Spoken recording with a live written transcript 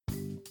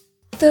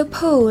The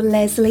Paul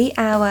Leslie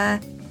Hour,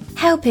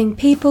 helping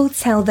people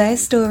tell their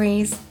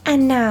stories.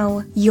 And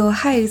now, your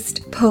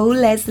host, Paul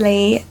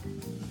Leslie.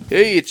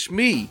 Hey, it's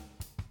me.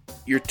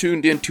 You're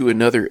tuned into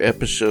another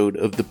episode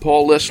of the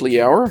Paul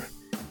Leslie Hour.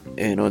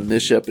 And on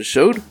this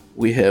episode,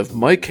 we have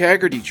Mike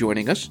Hagerty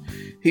joining us.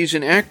 He's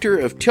an actor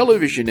of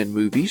television and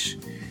movies.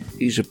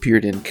 He's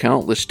appeared in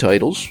countless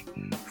titles,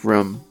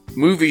 from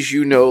movies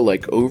you know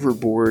like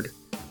Overboard,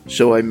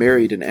 So I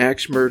Married an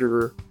Axe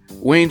Murderer,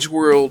 Wayne's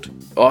World,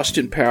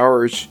 Austin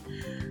Powers,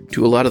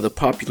 to a lot of the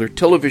popular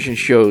television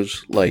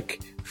shows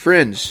like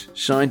Friends,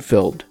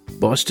 Seinfeld,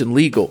 Boston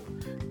Legal,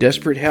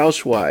 Desperate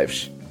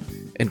Housewives,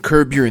 and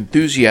Curb Your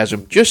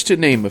Enthusiasm, just to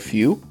name a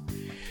few.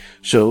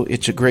 So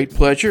it's a great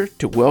pleasure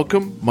to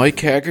welcome Mike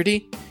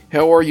Hagerty.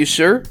 How are you,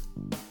 sir?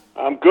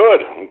 I'm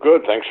good.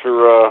 Thanks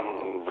for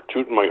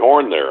tooting my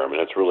horn there. I mean,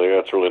 that's really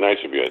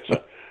nice of you.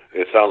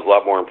 It sounds a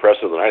lot more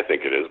impressive than I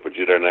think it is, but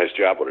you did a nice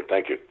job with it.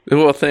 Thank you.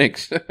 Well,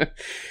 thanks.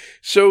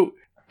 So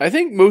I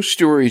think most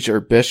stories are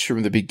best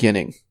from the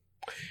beginning.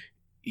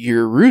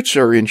 Your roots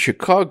are in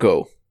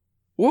Chicago.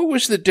 What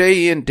was the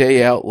day in,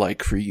 day out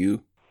like for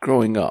you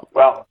growing up?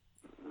 Well,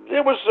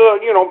 it was,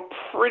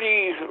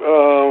 pretty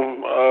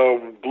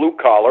blue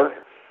collar.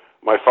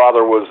 My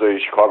father was a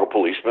Chicago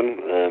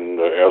policeman, and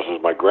as was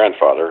my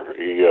grandfather.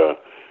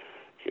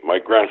 My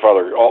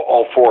grandfather,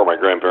 all four of my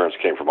grandparents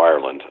came from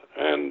Ireland,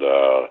 and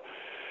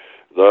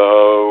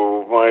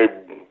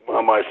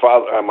on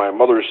my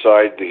mother's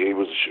side, he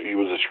was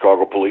a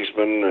Chicago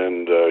policeman,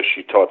 and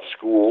she taught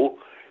school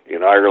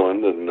in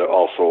Ireland and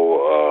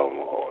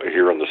also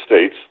here in the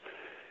States.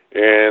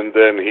 And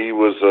then he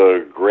was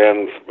a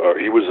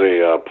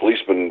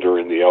policeman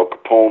during the Al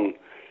Capone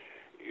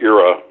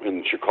era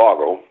in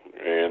Chicago.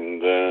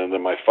 And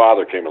then my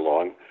father came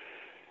along,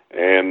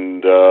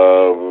 and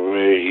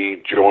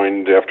he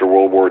joined after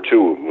World War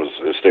II.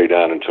 Stayed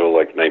on until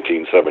like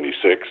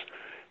 1976.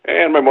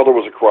 And my mother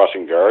was a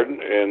crossing guard,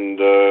 and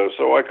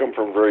so I come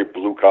from very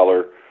blue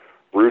collar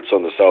roots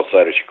on the south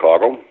side of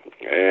Chicago.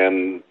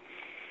 And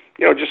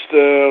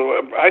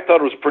I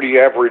thought it was a pretty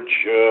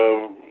average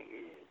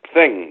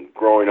thing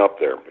growing up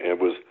there. It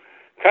was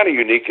kind of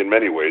unique in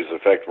many ways. In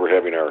fact, we're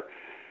having our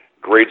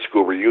grade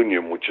school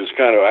reunion, which is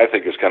I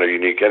think is kind of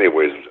unique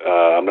anyways.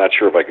 I'm not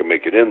sure if I can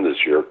make it in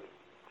this year,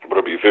 but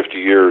it'll be 50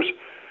 years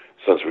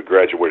since we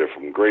graduated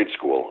from grade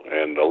school,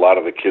 and a lot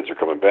of the kids are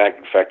coming back.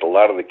 In fact, a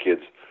lot of the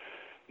kids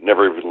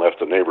never even left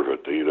the neighborhood.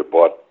 They either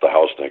bought the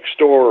house next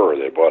door, or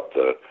they bought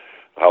the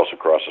house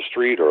across the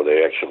street, or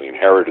they actually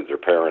inherited their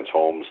parents'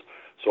 homes.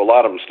 So a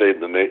lot of them stayed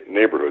in the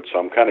neighborhood. So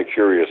I'm kind of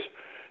curious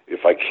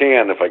if I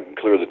can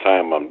clear the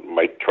time, I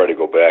might try to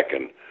go back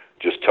and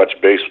just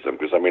touch base with them,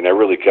 because I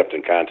really kept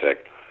in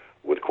contact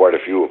with quite a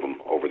few of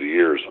them over the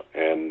years.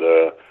 And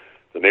the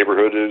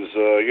neighborhood is,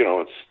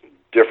 it's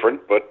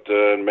different, but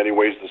in many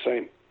ways the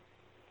same.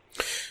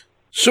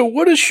 So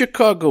what does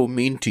Chicago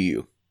mean to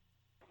you?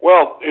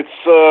 Well, it's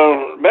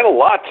meant a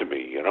lot to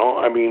me,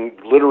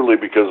 literally,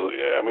 because,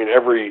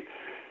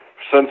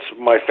 since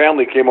my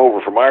family came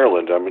over from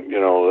Ireland,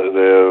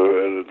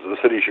 the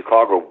city of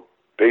Chicago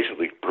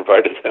basically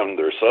provided them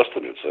their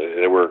sustenance.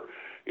 They were,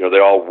 they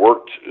all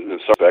worked in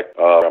some respect.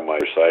 On my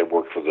side,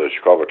 worked for the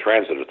Chicago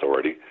Transit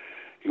Authority.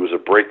 He was a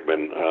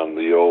brakeman on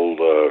the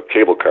old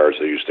cable cars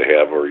they used to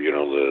have, or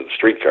the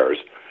streetcars.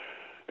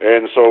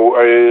 And so,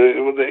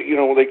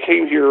 they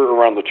came here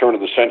around the turn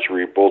of the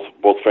century.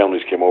 Both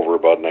families came over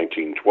about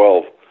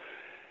 1912,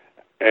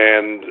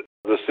 and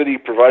the city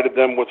provided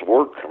them with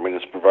work.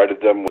 It's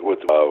provided them with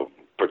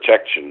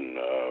protection.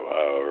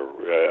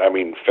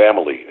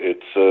 Family.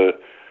 It's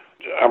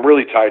I'm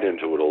really tied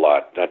into it a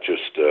lot, not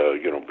just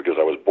because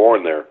I was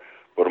born there,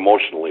 but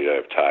emotionally I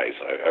have ties.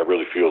 I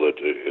really feel that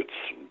it's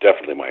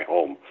definitely my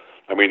home.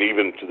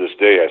 Even to this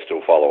day, I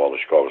still follow all the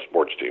Chicago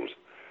sports teams.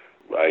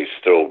 I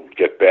still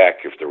get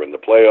back if they're in the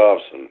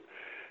playoffs and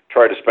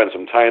try to spend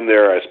some time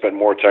there. I spent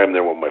more time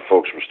there when my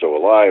folks were still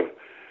alive,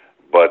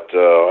 but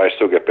I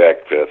still get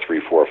back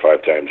 3, 4, or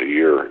 5 times a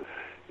year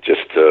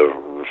just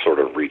to sort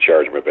of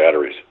recharge my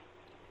batteries.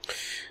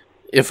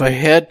 If I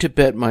had to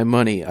bet my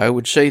money, I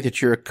would say that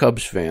you're a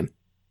Cubs fan.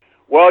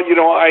 Well,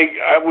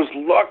 I was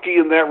lucky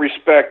in that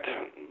respect.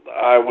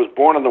 I was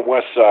born on the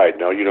west side.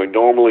 Now,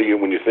 normally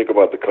when you think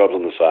about the Cubs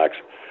and the Sox,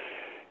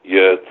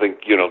 you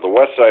think, the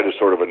west side is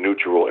sort of a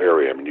neutral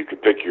area. You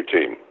could pick your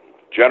team.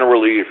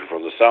 Generally, if you're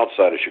from the south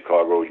side of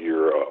Chicago,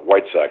 you're a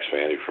White Sox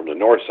fan. If you're from the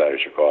north side of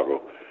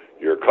Chicago,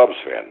 you're a Cubs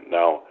fan.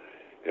 Now,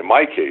 in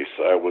my case,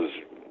 I was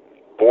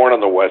born on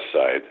the west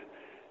side,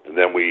 and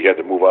then we had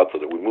to move out to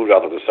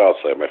the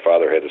south side. My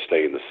father had to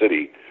stay in the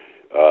city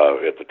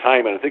at the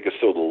time, and I think it's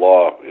still the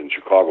law in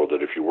Chicago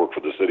that if you work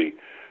for the city,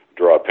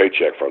 draw a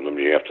paycheck from them,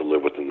 you have to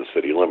live within the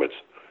city limits.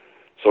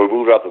 So we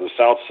moved out to the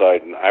south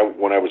side, and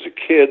when I was a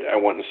kid, I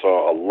went and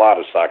saw a lot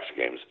of Sox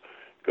games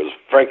because,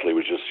 frankly, it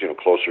was just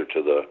closer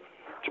to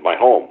my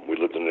home. We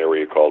lived in an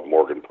area called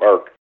Morgan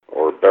Park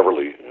or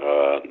Beverly,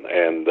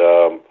 and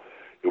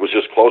it was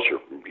just closer,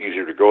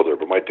 easier to go there.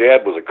 But my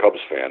dad was a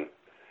Cubs fan,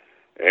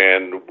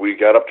 And we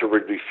got up to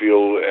Wrigley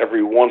Field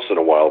every once in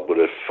a while, but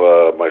if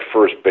my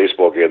first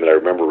baseball game that I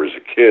remember as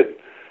a kid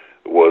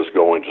was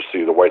going to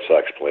see the White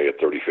Sox play at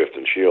 35th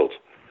and Shields.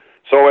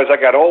 So as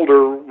I got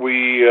older,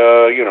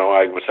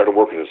 I started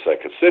working in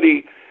Second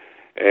City,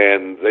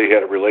 and they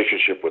had a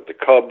relationship with the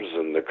Cubs,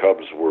 and the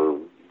Cubs were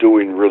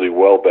doing really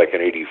well back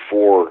in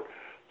 '84.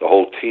 The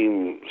whole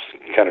team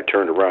kind of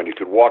turned around. You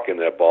could walk in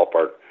that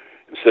ballpark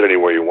and sit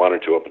anywhere you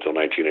wanted to up until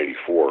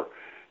 1984.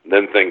 And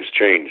then things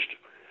changed.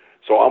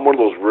 So I'm one of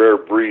those rare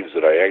breeds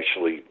that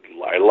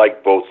I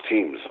like both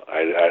teams.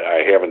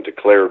 I haven't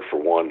declared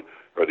for one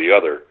or the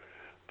other,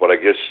 but I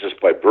guess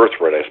just by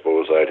birthright, I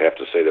suppose I'd have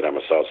to say that I'm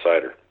a South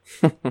Sider.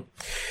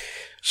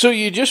 So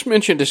you just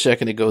mentioned a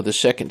second ago the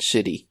Second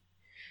City.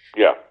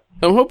 Yeah.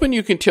 I'm hoping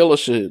you can tell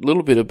us a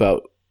little bit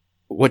about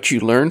what you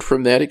learned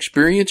from that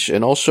experience,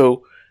 and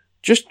also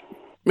just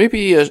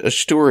maybe a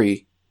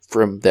story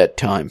from that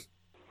time.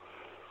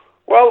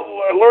 Well,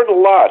 I learned a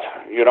lot.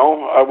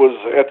 I was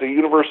at the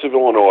University of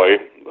Illinois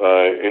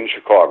in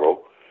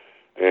Chicago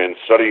and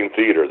studying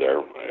theater there.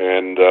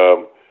 And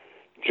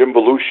Jim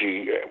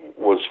Belushi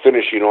was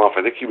finishing off,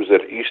 I think he was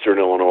at Eastern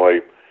Illinois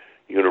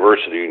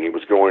University, and he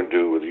was going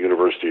to the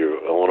University of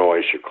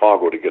Illinois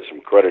Chicago to get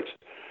some credits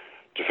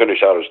to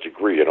finish out his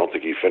degree. I don't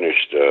think he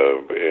finished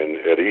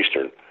at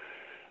Eastern.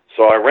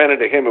 So I ran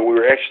into him, and we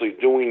were actually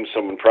doing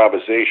some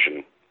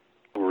improvisation.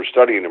 We were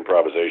studying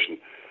improvisation,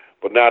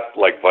 but not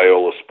like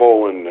Viola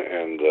Spolin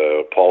and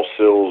Paul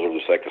Sills or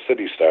the Second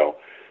City style.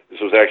 This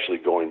was actually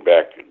going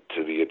back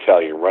to the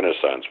Italian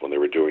Renaissance when they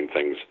were doing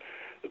things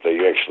that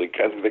they actually,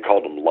 I think they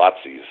called them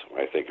Lazzis,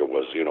 I think it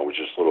was,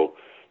 just little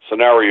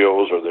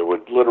scenarios, or they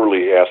would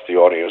literally ask the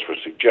audience for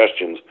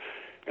suggestions,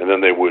 and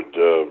then they would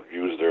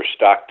use their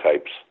stock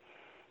types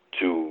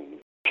to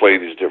play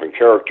these different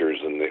characters,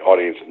 and the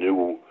audience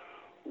knew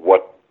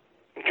what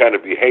kind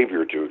of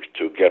behavior to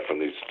get from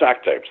these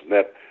stock types. And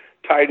that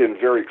tied in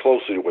very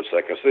closely to what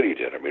Second City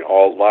did. I mean, a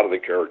lot of the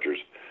characters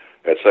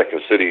at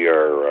Second City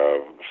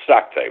are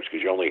stock types,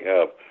 because you only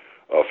have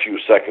a few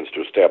seconds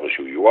to establish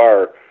who you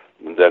are,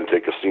 and then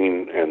take a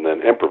scene and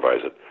then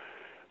improvise it.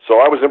 So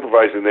I was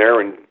improvising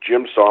there, and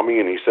Jim saw me,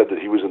 and he said that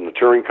he was in the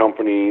touring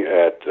company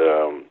at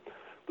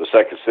the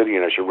Second City,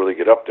 and I should really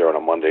get up there on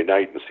a Monday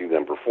night and see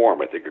them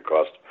perform. I think it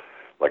cost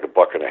like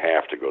 $1.50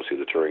 to go see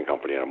the touring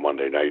company on a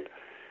Monday night.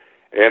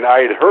 And I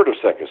had heard of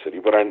Second City,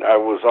 but I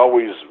was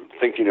always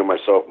thinking of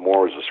myself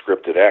more as a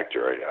scripted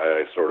actor.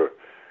 I sort of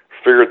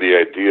feared the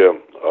idea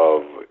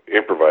of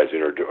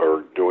improvising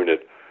or doing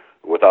it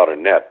without a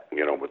net,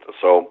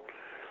 So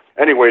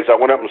anyways, I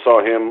went up and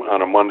saw him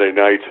on a Monday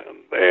night,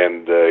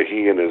 and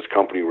he and his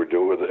company were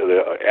doing,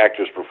 the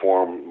actors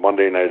performed.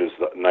 Monday night is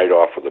the night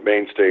off for the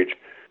main stage.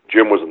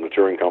 Jim was in the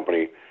touring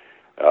company.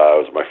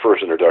 It was my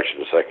first introduction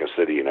to Second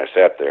City, and I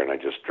sat there and I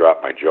just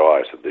dropped my jaw.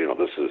 I said,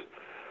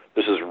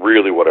 this is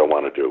really what I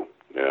want to do,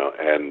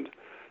 and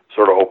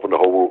sort of opened a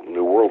whole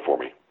new world for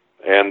me.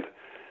 And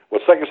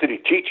what Second City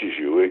teaches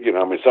you,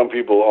 some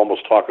people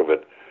almost talk of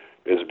it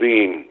as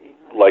being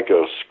like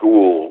a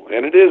school,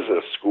 and it is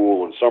a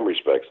school in some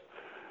respects,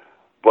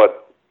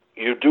 but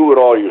you do it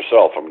all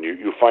yourself. I mean,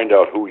 you find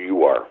out who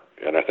you are,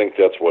 and I think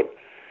that's why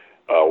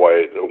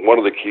one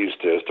of the keys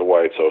as to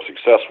why it's so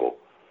successful,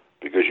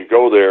 because you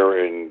go there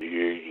and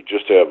you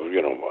just have,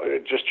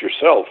 just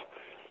yourself.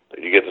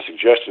 You get the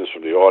suggestions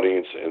from the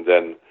audience, and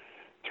then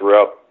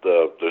throughout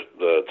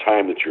the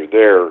time that you're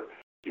there,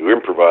 you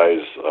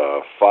improvise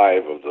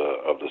 5 of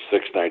the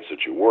 6 nights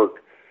that you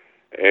work,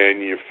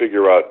 and you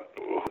figure out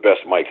who the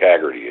best Mike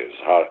Hagerty is,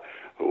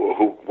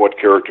 what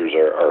characters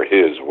are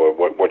his,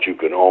 what you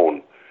can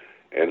own.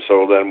 And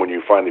so then when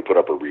you finally put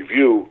up a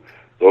review,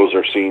 those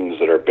are scenes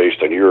that are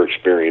based on your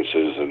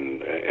experiences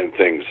and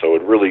things. So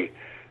it really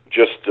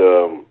just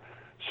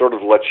sort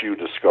of lets you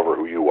discover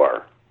who you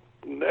are.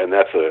 And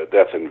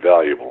that's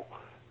invaluable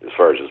as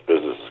far as this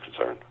business is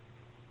concerned.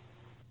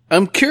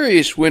 I'm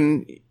curious,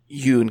 when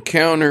you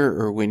encounter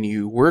or when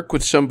you work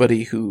with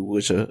somebody who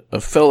was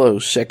a fellow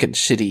Second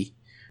City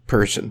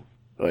person,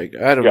 like,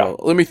 I don't know,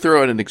 let me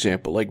throw out an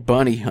example, like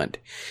Bonnie Hunt.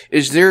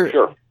 Is there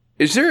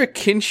a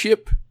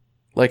kinship,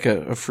 like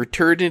a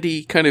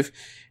fraternity kind of,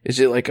 is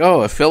it like,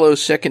 a fellow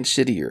Second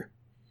Cityer?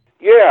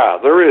 Yeah,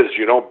 there is.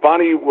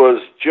 Bonnie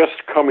was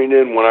just coming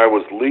in when I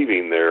was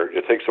leaving there.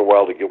 It takes a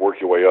while to work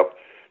your way up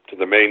to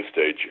the main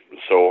stage.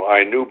 So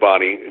I knew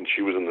Bonnie, and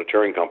she was in the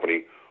touring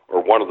company,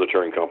 or one of the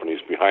touring companies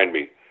behind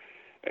me.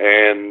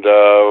 And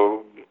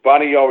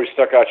Bonnie always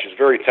stuck out. She's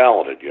very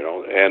talented,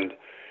 and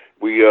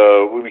we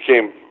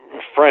became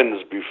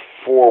friends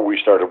before we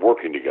started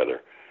working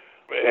together.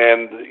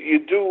 And you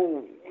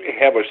do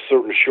have a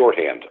certain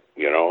shorthand,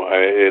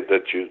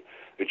 that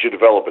you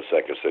develop at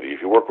Second City.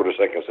 If you work with a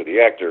Second City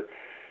actor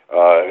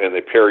and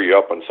they pair you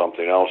up on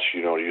something else,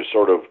 you don't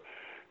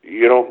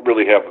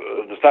really have,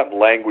 it's not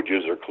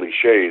languages or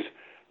cliches,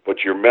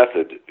 but your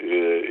method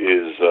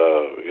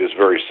is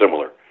very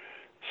similar.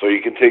 So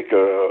you can take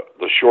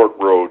the short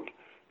road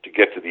to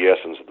get to the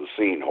essence of the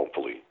scene,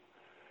 hopefully.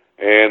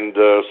 And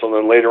so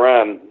then later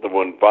on,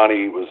 when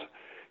Bonnie was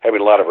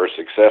having a lot of her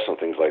success and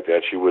things like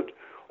that, she would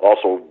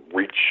also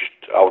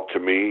reached out to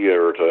me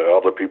or to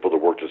other people that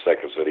worked at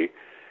Second City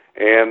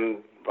and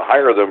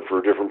hire them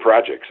for different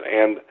projects.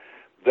 And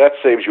that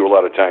saves you a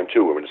lot of time,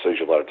 too. I mean, it saves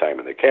you a lot of time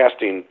in the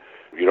casting.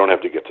 You don't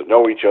have to get to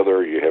know each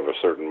other. You have a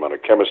certain amount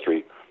of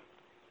chemistry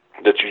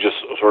that you just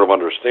sort of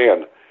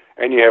understand,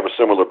 and you have a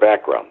similar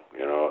background,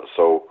 you know.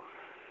 So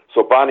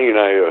Bonnie and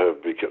I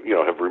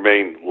have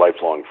remained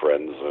lifelong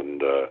friends,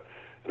 and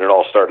it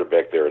all started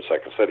back there at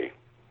Second City.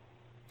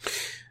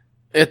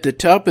 At the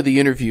top of the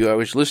interview, I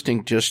was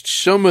listing just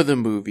some of the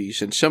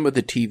movies and some of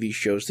the TV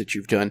shows that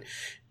you've done.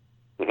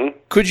 Mm-hmm.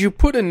 Could you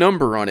put a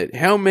number on it?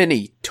 How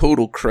many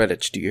total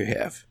credits do you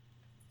have?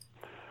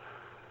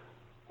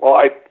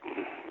 Well,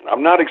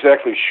 I'm not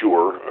exactly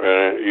sure,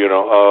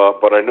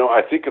 but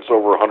I think it's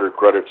over 100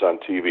 credits on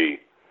TV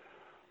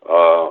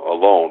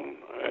alone,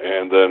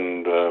 and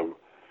then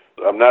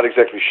I'm not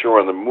exactly sure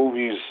on the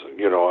movies.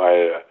 You know,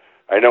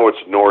 I know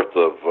it's north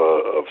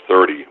of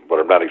 30, but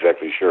I'm not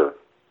exactly sure.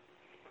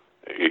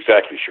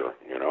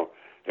 You know,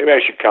 maybe I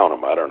should count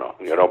them. I don't know.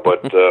 You know,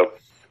 but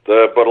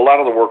but a lot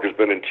of the work has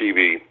been in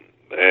TV,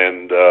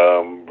 and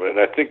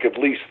I think at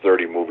least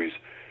 30 movies.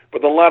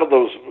 But a lot of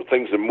those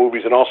things in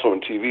movies and also in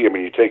TV, I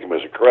mean, you take them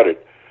as a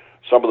credit.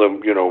 Some of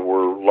them, you know,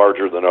 were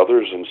larger than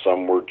others, and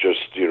some were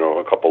just, you know,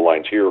 a couple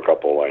lines here, a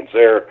couple lines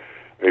there,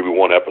 maybe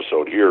one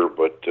episode here.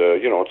 But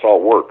you know, it's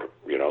all work,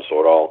 you know,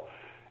 so it all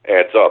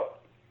adds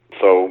up.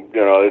 So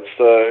you know,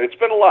 it's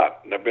been a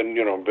lot. And I've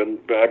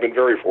been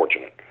very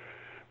fortunate.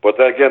 But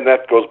again,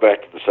 that goes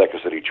back to the Second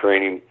City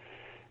training,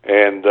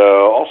 and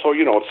also,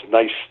 you know, it's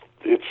nice.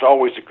 It's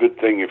always a good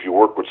thing if you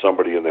work with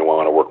somebody and they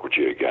want to work with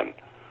you again.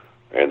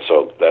 And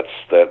so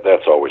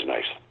that's always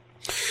nice.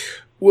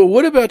 Well,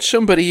 what about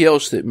somebody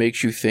else that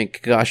makes you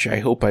think, gosh, I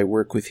hope I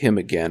work with him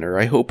again, or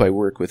I hope I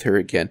work with her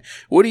again?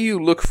 What do you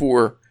look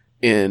for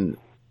in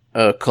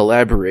a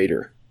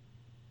collaborator?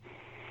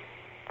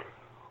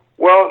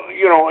 Well,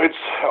 you know, it's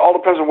all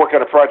depends on what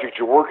kind of project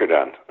you're working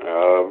on.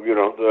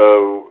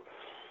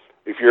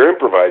 If you're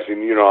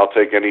improvising, you know, I'll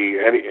take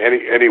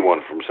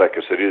anyone from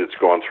Second City that's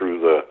gone through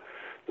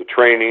the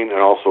training and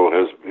also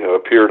has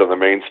appeared on the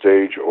main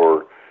stage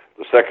or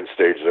the second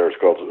stage there. It's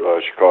called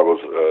Chicago's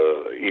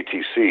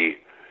ETC.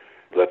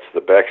 That's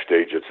the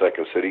backstage at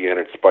Second City, and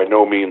it's by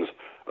no means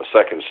a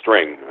second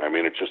string. I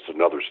mean, it's just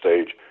another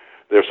stage.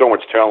 There's so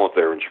much talent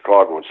there in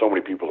Chicago, and so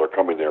many people are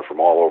coming there from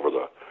all over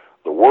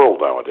the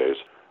world nowadays.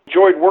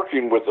 Enjoyed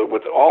working with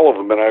all of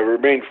them, and I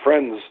remained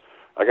friends,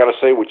 I got to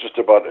say, with just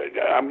about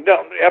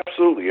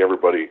absolutely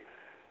everybody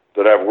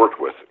that I've worked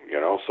with, you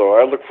know. So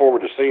I look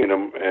forward to seeing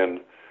them,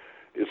 and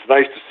it's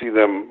nice to see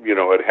them, you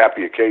know, at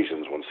happy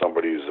occasions when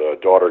somebody's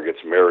daughter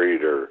gets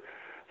married or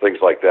things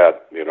like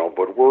that, you know.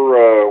 But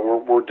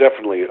we're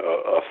definitely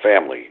a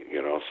family, you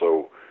know.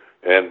 So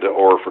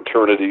or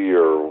fraternity,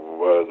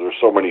 or there's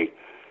so many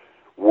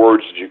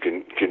words that you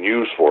can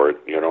use for it,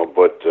 you know.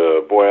 But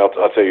boy,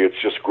 I'll tell you,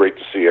 it's just great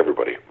to see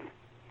everybody.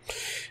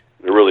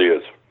 It really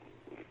is.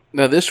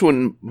 Now, this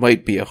one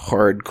might be a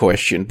hard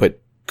question,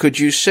 but could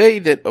you say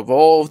that of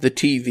all the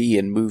TV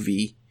and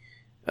movie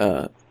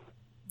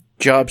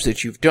jobs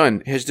that you've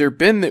done, has there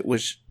been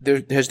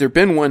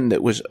one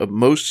that was a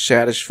most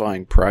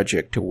satisfying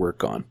project to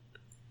work on?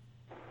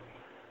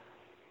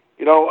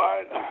 You know,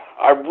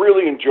 I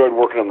really enjoyed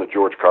working on the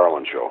George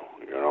Carlin show.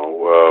 You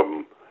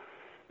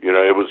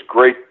know, it was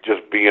great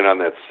just being on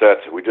that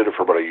set. We did it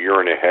for about a year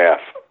and a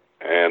half,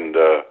 and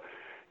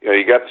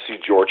you got to see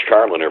George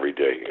Carlin every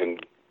day.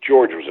 And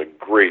George was a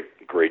great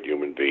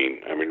human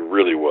being. I mean,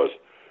 really was.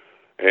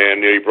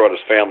 And he brought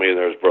his family in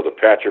there. His brother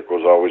Patrick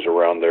was always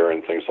around there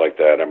and things like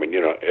that. I mean,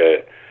 you know,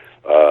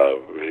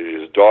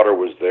 his daughter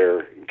was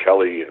there,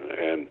 Kelly,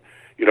 and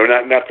you know,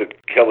 not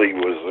that Kelly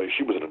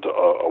she was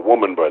a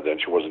woman by then.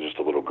 She wasn't just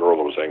a little girl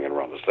that was hanging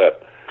around the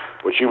set,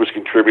 but she was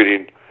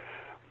contributing.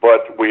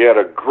 But we had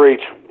a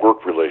great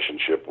work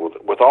relationship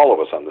with all of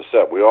us on the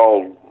set. We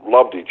all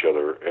loved each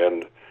other,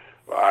 and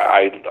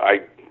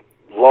I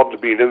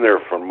loved being in there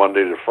from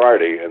Monday to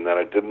Friday, and then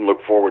I didn't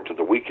look forward to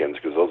the weekends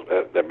because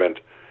that meant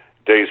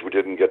days we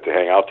didn't get to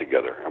hang out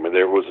together. I mean,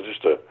 there was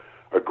just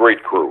a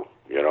great crew,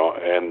 you know,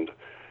 and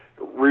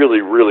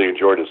really, really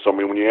enjoyed it. So, I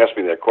mean, when you ask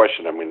me that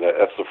question, I mean,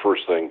 that's the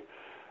first thing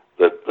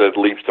that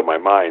leaps to my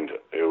mind.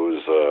 It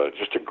was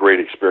just a great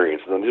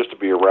experience. And then just to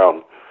be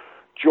around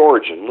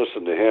George and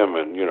listen to him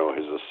and, you know,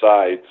 his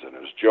asides and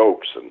his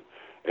jokes and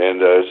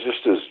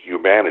just his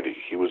humanity.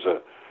 He was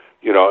a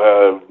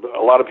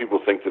lot of people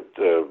think that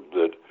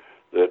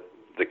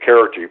the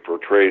character he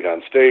portrayed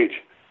on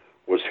stage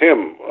was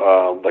him,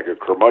 like a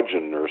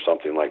curmudgeon or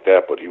something like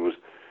that, but he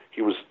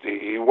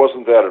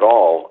wasn't that at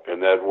all,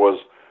 and that was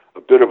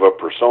a bit of a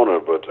persona.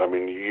 But I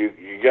mean,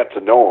 you got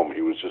to know him.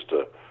 He was just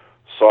a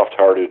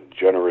soft-hearted,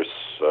 generous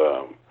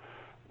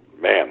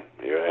man,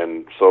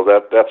 and so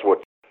that's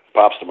what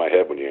pops to my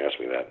head when you ask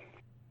me that.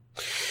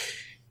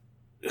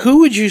 Who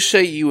would you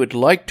say you would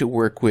like to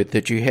work with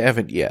that you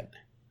haven't yet?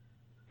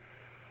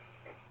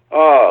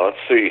 Let's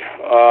see.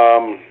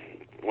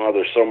 Well,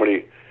 there's so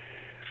many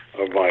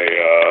of my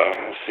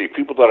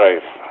people that I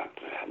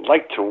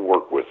like to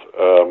work with.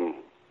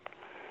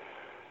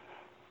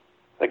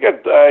 I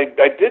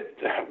did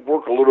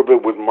work a little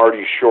bit with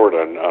Marty Short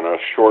on a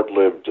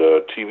short-lived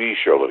TV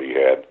show that he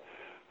had.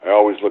 I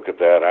always look at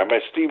that. I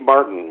mean, Steve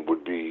Martin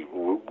would be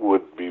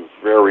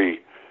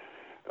very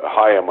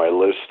high on my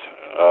list.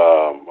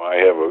 I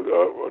have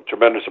a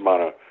tremendous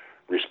amount of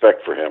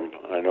respect for him.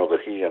 I know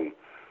that he and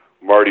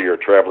Marty are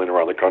traveling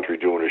around the country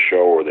doing a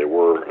show, or they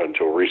were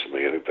until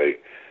recently. I think they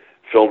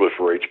filmed it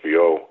for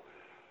HBO.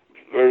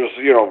 There's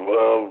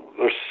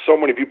so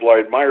many people I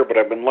admire, but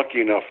I've been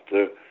lucky enough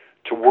to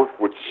work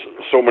with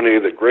so many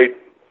of the great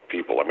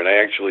people. I mean, I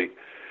actually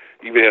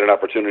even had an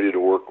opportunity to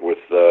work with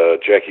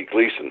Jackie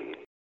Gleason,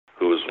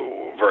 who was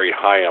very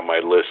high on my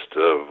list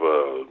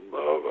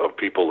of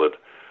people that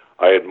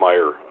I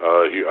admire.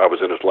 I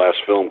was in his last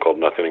film called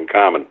Nothing in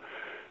Common,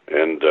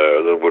 and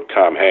with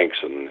Tom Hanks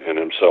and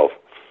himself.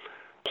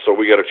 So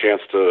I got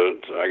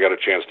a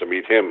chance to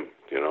meet him.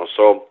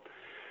 So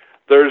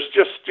there's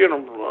just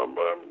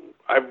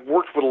I've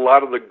worked with a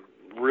lot of the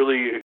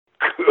really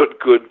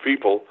good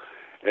people,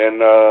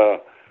 and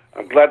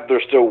I'm glad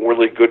there's still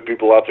really good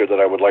people out there that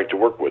I would like to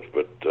work with.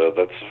 But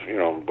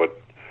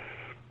but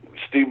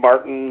Steve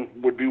Martin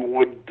would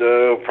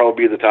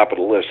probably be at the top of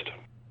the list.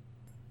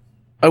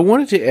 I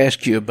wanted to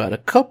ask you about a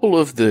couple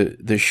of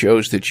the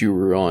shows that you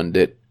were on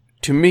that,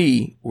 to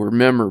me, were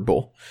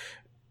memorable.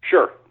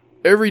 Sure.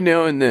 Every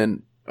now and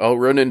then, I'll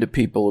run into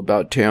people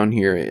about town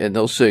here, and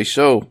they'll say,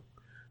 "So,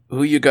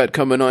 who you got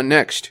coming on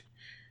next?"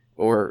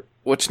 Or,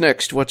 "What's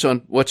next? What's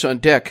on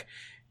deck?"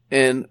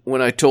 And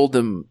when I told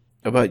them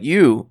about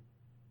you,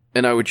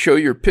 and I would show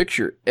your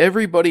picture,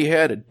 everybody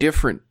had a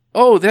different,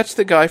 "Oh, that's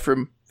the guy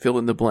from fill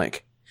in the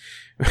blank."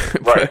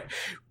 Right.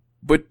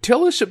 But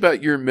tell us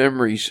about your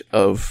memories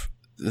of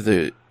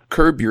the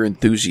Curb Your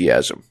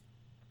Enthusiasm.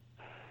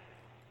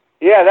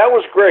 Yeah, that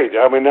was great.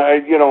 I mean,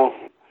 I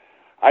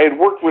had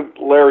worked with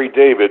Larry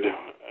David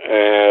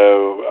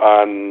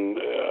on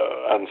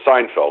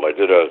Seinfeld. I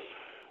did a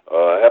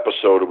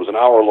episode. It was an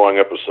hour-long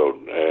episode,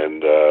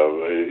 and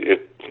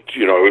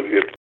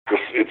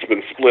it's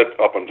been split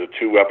up into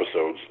 2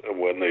 episodes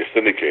when they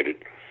syndicated.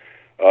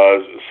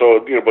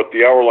 But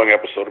the hour-long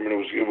episode, I mean,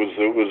 it was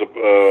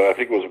I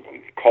think it was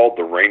called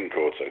The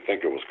Raincoats. I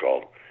think it was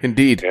called.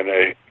 Indeed. And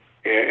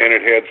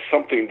it had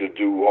something to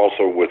do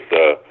also with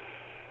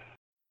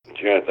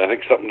I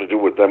think something to do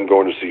with them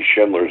going to see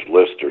Schindler's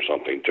List or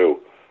something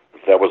too.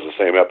 If that was the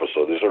same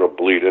episode, they sort of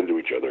bleed into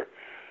each other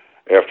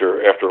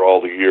after all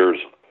the years.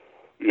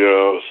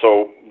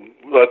 So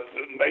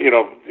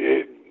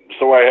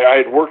I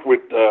had worked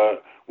with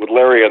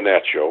Larry on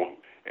that show,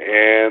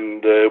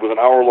 and it was an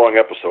hour-long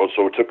episode.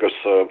 So it took us,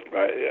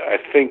 I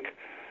think,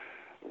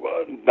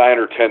 9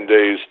 or 10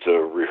 days to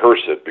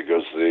rehearse it,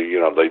 because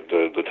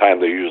the time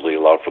they usually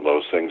allow for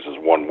those things is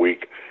 1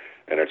 week,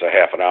 and it's a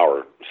half an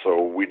hour.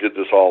 So we did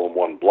this all in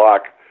one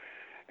block,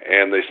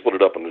 and they split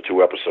it up into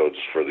 2 episodes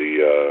for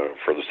the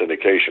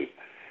syndication.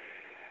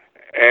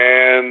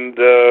 And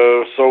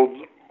so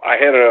I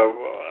had a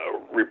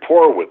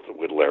rapport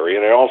with Larry,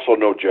 and I also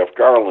know Jeff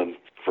Garland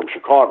from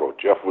Chicago.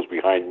 Jeff was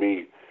behind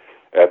me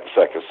at the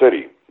Second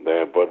City,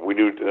 but we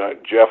knew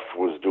Jeff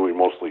was doing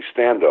mostly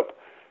stand-up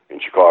in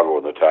Chicago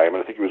at the time,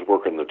 and I think he was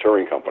working in the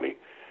touring company.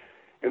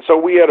 And so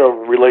we had a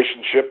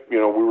relationship. We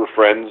were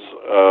friends.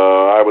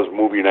 I was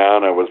moving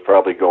on. I was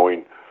probably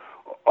going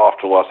off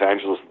to Los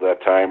Angeles at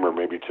that time, or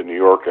maybe to New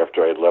York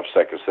after I had left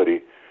Second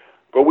City.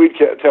 But we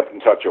kept in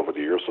touch over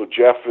the years. So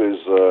Jeff is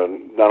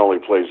not only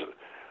plays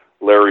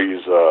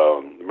Larry's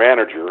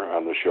manager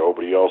on the show,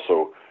 but he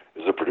also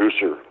is a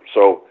producer.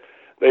 So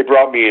they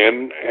brought me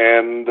in,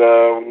 and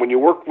when you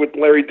work with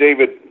Larry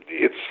David,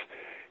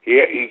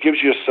 he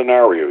gives you a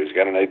scenario. He's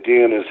got an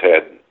idea in his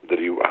head that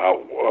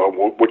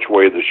which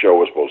way the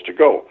show is supposed to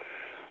go,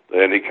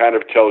 and he kind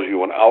of tells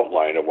you an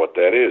outline of what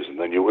that is, and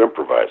then you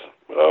improvise,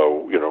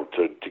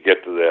 to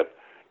get to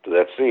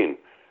that scene.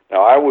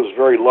 Now, I was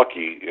very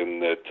lucky in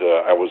that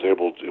I was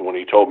able to, when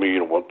he told me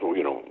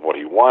what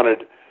he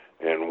wanted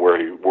and what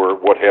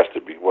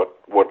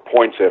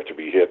points have to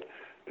be hit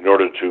in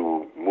order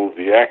to move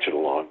the action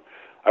along,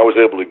 I was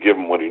able to give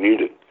him what he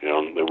needed.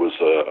 There was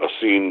a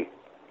scene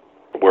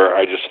where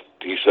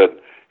he said,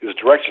 his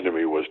direction to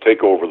me was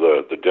take over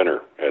the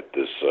dinner at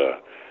this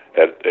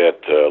at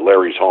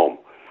Larry's home.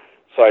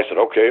 So I said,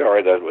 okay, all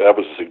right, that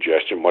was a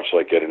suggestion, much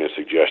like getting a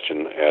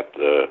suggestion at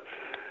the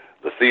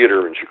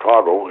theater in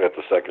Chicago at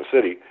the Second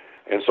City.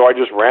 And so I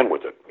just ran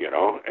with it,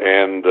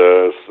 and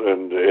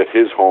at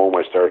his home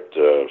I start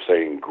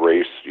saying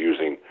grace,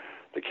 using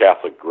the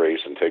Catholic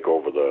grace, and take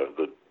over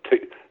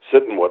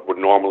sit in what would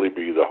normally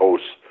be the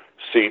host's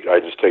seat. I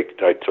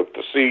took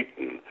the seat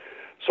and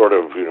sort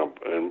of,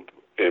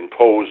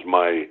 imposed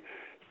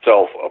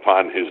myself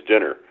upon his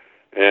dinner.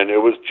 And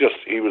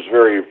he was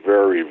very,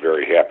 very,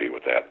 very happy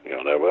with that.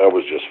 That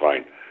was just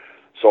fine.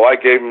 So I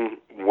gave him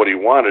what he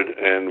wanted,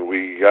 and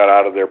we got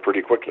out of there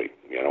pretty quickly.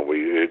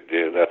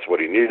 That's what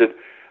he needed.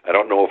 I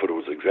don't know if it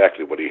was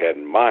exactly what he had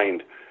in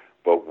mind,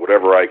 but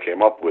whatever I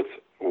came up with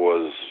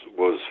was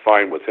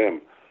fine with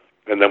him.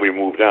 And then we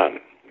moved on,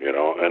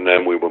 and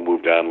then we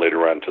moved on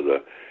later on to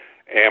the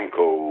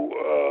AMCO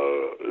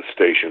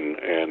station,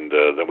 and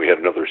then we had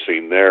another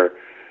scene there.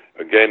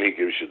 Again, he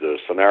gives you the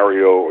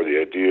scenario or the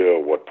idea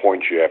of what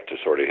points you have to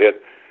sort of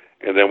hit,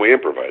 and then we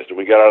improvised, and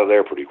we got out of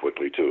there pretty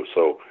quickly too.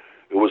 So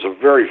it was a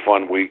very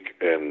fun week,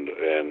 and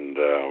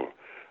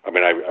I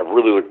mean, I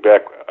really look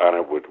back on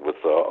it with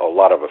a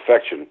lot of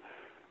affection,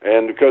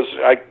 and because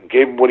I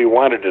gave him what he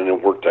wanted, and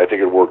it worked. I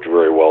think it worked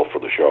very well for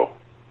the show.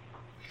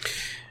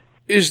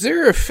 Is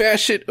there a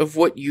facet of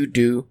what you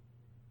do,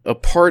 a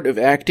part of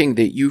acting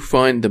that you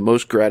find the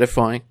most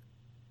gratifying?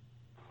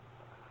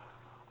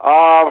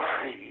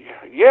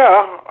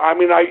 Yeah. I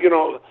mean,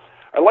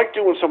 I like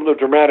doing some of the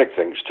dramatic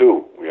things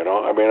too.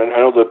 I mean, I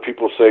know that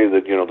people say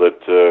that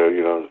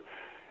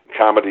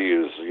comedy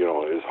is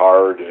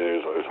hard,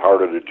 is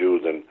harder to do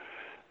than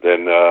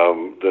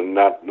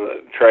not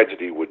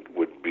tragedy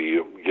would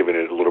be giving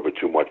it a little bit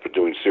too much, but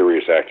doing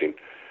serious acting.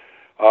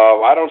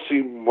 I don't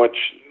see much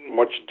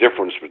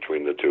difference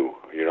between the two.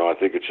 I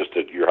think it's just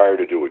that you're hired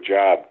to do a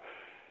job,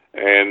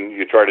 and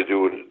you try to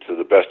do it to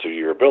the best of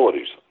your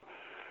abilities.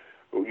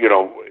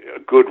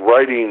 Good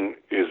writing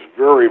is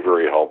very,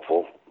 very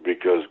helpful,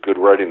 because good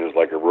writing is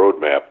like a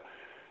roadmap.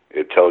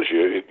 It tells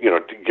you,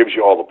 it gives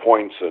you all the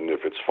points, and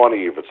if it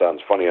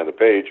sounds funny on the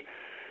page,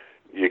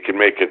 you can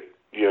make it.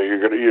 You're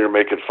going to either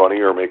make it funny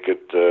or make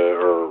it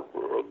or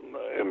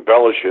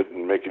embellish it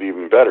and make it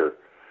even better.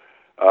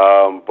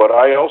 But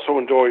I also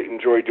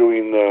enjoy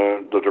doing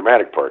the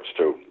dramatic parts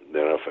too.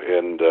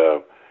 And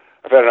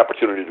I've had an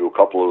opportunity to do a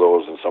couple of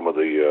those in some of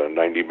the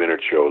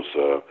 90-minute shows.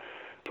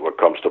 What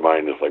comes to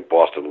mind is like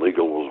Boston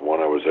Legal was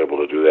one I was able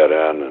to do that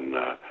on, and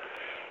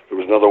there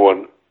was another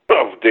one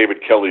of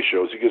David Kelly's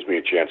shows. He gives me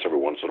a chance every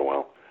once in a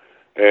while,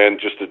 and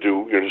just to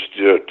do,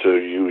 to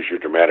use your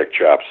dramatic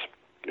chops.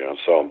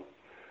 So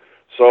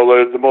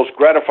the most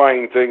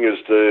gratifying thing is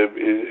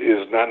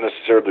not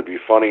necessarily to be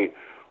funny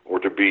or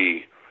to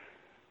be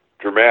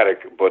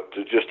dramatic, but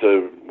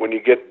when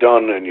you get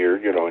done and you're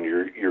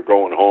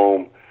going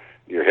home,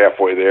 you're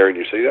halfway there, and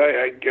you say,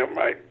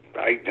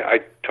 I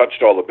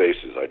touched all the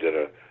bases.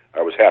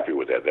 I was happy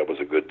with that. That was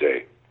a good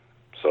day.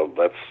 So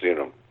that's,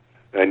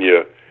 and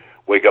you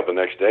wake up the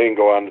next day and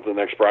go on to the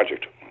next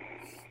project.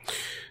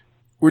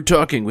 We're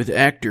talking with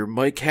actor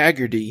Mike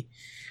Hagerty.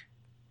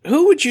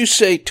 Who would you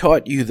say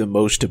taught you the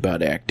most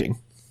about acting?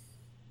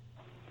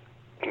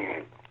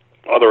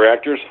 Other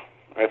actors,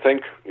 I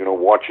think.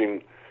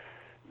 Watching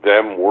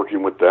them,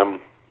 working with them.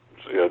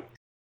 There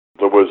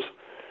was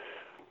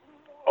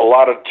a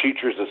lot of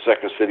teachers at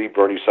Second City.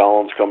 Bernie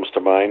Solons comes to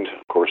mind.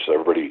 Of course,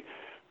 everybody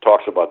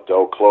talks about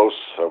Del Close.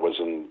 I was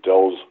in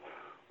Del's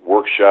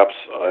workshops.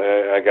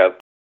 I got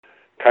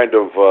kind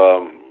of,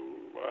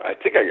 I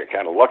think I got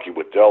kind of lucky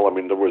with Del. I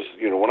mean, there was,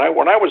 when I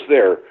was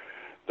there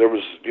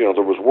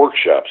was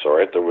workshops, all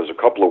right? There was a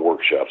couple of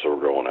workshops that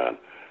were going on,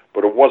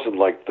 but it wasn't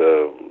like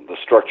the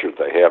structure that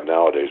they have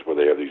nowadays, where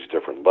they have these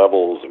different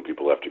levels and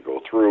people have to go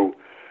through.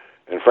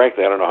 And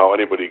frankly, I don't know how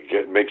anybody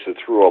makes it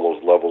through all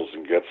those levels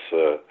and gets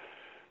to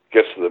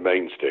the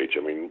main stage.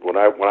 I mean, when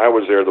I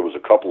was there was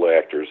a couple of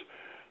actors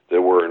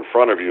that were in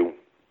front of you,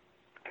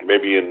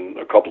 maybe in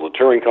a couple of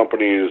touring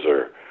companies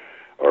or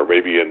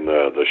maybe in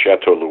the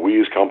Chateau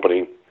Louise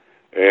company,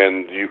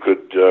 and you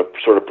could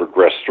sort of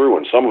progress through.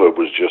 And some of it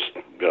was just,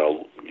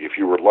 if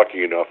you were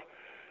lucky enough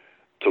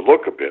to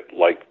look a bit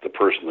like the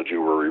person that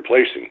you were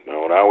replacing.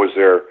 Now, when I was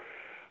there,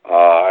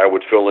 I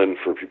would fill in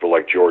for people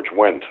like George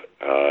Wendt,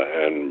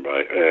 and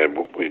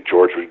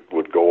George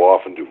would go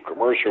off and do a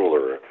commercial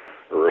or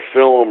a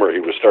film, or he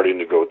was starting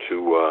to go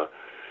to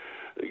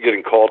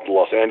getting called to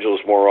Los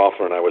Angeles more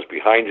often, and I was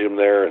behind him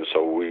there, and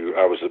so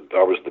I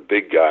was the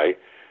big guy.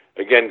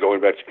 Again,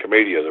 going back to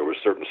Commedia, there were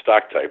certain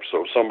stock types,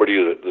 so somebody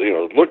that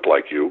looked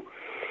like you,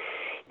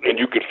 and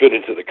you could fit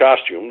into the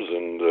costumes,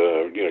 and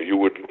you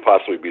would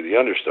possibly be the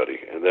understudy,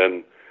 and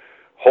then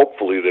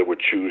hopefully they would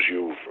choose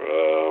you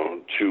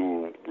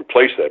to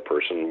replace that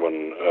person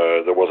when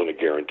there wasn't a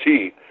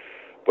guarantee.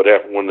 But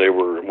when it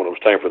was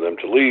time for them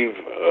to leave,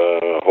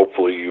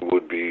 hopefully you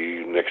would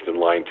be next in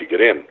line to get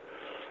in.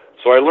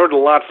 So I learned a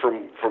lot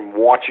from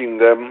watching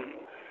them.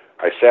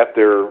 I sat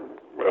there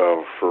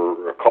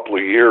for a couple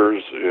of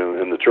years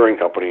in the touring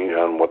company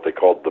on what they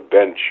called the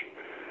bench.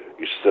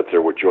 You sit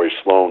there with Joyce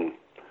Sloan,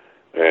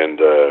 and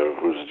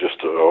who's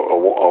just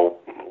a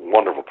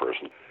wonderful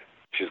person.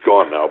 She's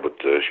gone now, but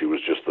she was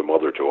just the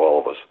mother to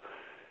all of us.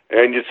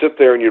 And you'd sit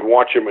there and you'd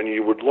watch them and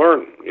you would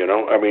learn,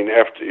 I mean,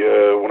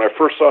 after when I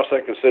first saw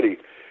Second City,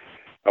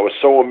 I was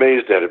so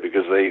amazed at it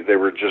because they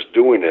were just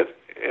doing it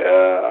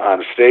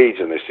on stage,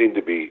 and they seemed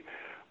to be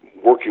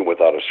working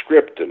without a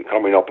script and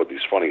coming up with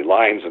these funny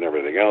lines and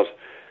everything else.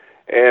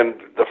 And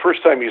the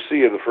first time you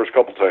see it, the first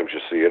couple times you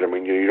see it, I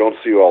mean, you don't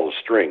see all the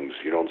strings.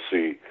 You don't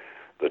see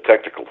the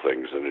technical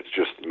things, and it's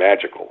just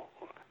magical.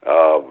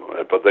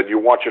 But then you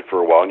watch it for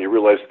a while, and you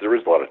realize that there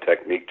is a lot of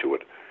technique to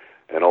it,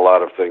 and a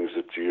lot of things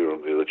that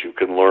you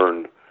can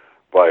learn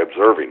by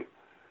observing.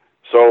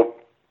 So,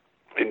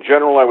 in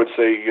general, I would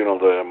say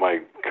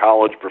my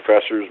college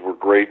professors were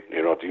great.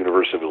 At the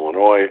University of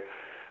Illinois,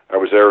 I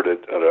was there at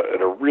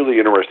a really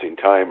interesting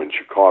time in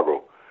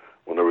Chicago,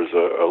 when there was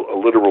a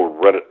literal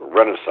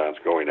renaissance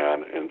going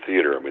on in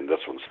theater. I mean,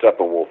 that's when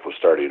Steppenwolf was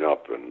starting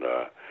up, and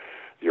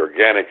the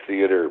organic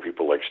theater,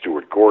 people like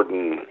Stuart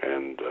Gordon,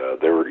 and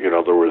there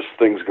was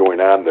things going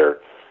on there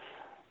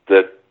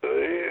that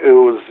it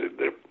was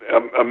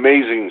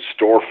amazing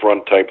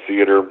storefront type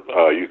theater.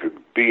 You could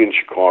be in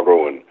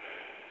Chicago and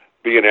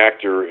be an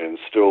actor and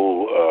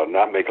still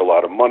not make a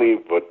lot of money,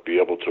 but be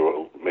able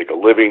to make a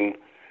living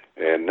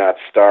and not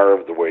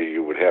starve the way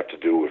you would have to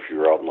do if you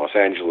were out in Los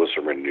Angeles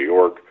or in New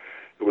York.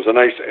 It was a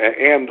nice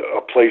and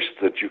a place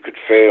that you could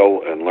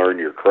fail and learn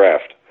your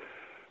craft.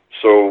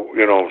 So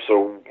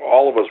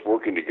all of us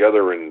working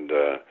together and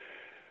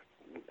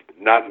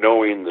not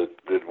knowing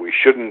that we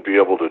shouldn't be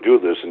able to do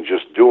this and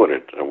just doing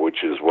it,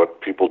 which is what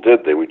people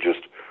did. They would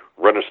just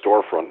rent a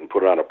storefront and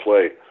put on a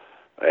play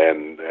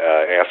and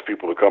ask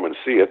people to come and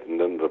see it, and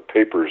then the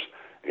papers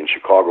in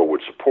Chicago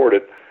would support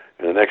it.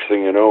 And the next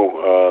thing you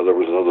know, there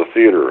was another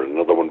theater,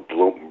 another one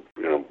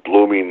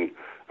blooming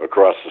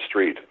across the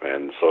street.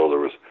 And so there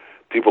was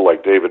people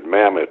like David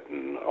Mamet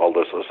and all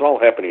this. It's all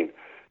happening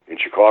in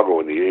Chicago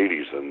in the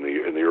 80s and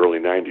in the early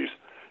 90s.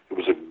 It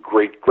was a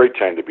great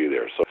time to be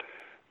there. So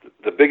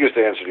the biggest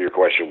answer to your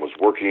question was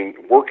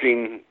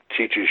working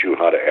teaches you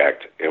how to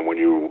act. And when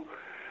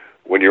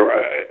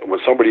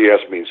somebody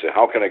asks me and say,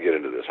 how can I get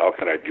into this? How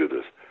can I do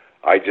this?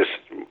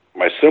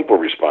 My simple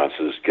response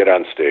is get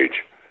on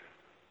stage.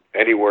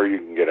 Anywhere you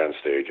can get on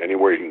stage,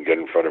 anywhere you can get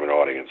in front of an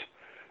audience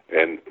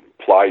and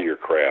ply your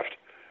craft.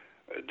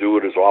 Do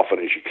it as often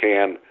as you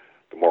can.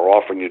 The more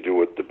often you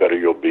do it, the better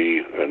you'll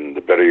be, and the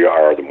better you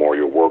are, the more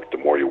you work, the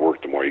more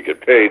you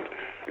get paid,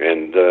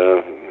 and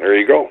there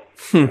you go.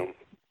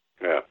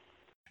 Yeah.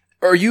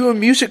 Are you a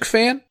music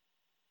fan?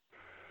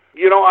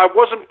 I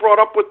wasn't brought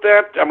up with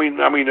that. I mean,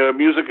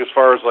 music as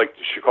far as like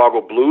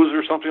Chicago blues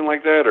or something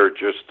like that, or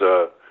just.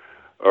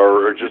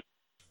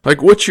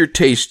 Like, what's your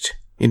taste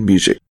in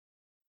music?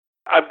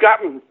 I've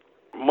gotten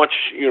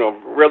much,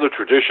 rather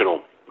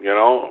traditional.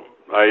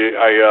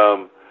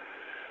 I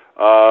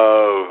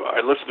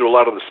listen to a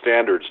lot of the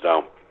standards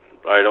now.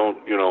 I don't,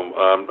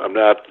 I'm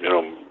not,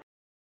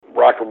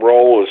 rock and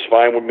roll is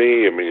fine with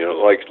me. I mean,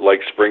 like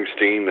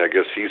Springsteen, I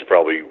guess he's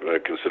probably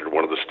considered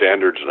one of the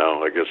standards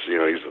now. I guess,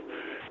 he's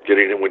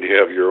getting it when you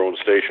have your own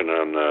station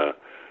on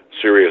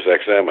Sirius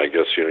XM. I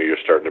guess, you're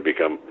starting to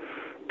become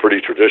pretty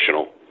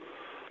traditional.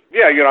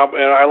 Yeah,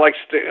 and I like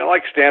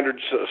standard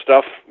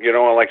stuff.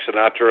 I like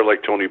Sinatra, I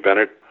like Tony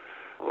Bennett.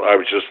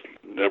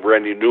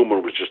 Randy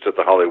Newman was just at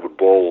the Hollywood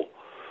Bowl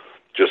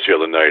just the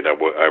other night.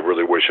 I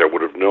really wish I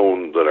would have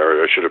known that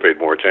I should have paid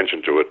more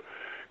attention to it,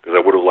 because I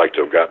would have liked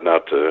to have gotten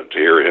out to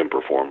hear him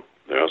perform.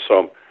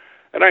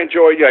 And I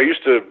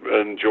used to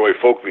enjoy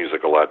folk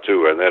music a lot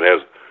too, and that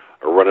has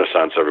a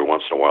renaissance every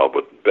once in a while.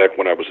 But back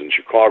when I was in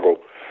Chicago,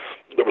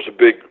 there was a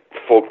big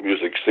folk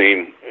music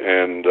scene,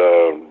 and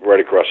right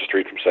across the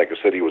street from Second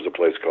City was a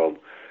place called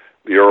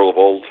the Earl of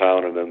Old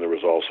Town, and then there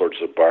was all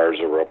sorts of bars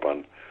that were up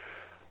on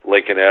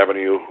Lincoln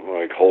Avenue,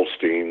 like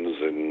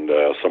Holstein's and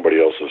Somebody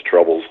Else's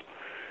Troubles,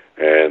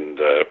 and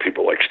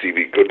people like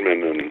Stevie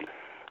Goodman and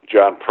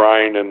John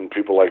Prine and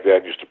people like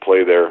that used to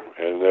play there.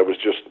 And that was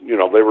just, they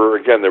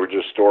were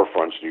just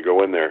storefronts, and you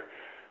go in there,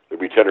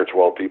 there'd be 10 or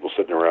 12 people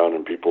sitting around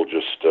and people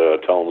just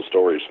telling the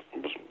stories.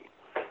 It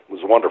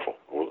was wonderful.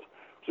 It was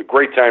a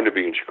great time to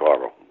be in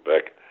Chicago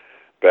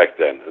back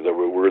then. And we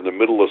were in the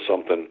middle of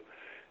something,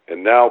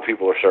 and now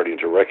people are starting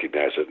to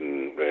recognize it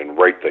and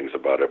write things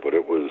about it. But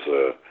it was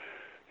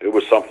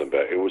something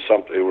back. It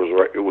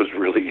was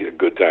really a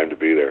good time to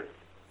be there.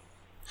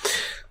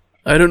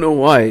 I don't know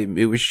why.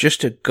 It was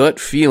just a gut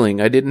feeling.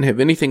 I didn't have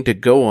anything to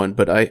go on,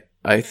 but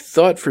I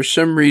thought for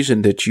some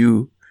reason that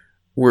you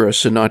were a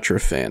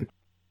Sinatra fan.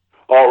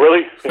 Oh,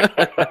 really?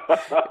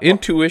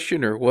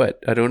 Intuition or what?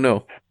 I don't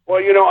know. Well,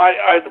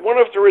 I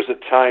wonder if there is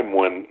a time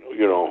when,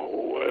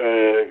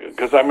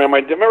 because I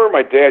remember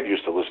my dad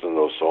used to listen to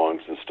those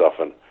songs and stuff,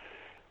 and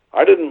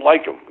I didn't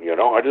like them.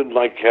 I didn't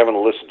like having to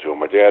listen to them.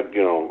 My dad,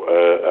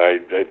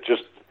 I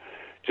just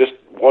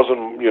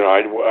wasn't,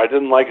 I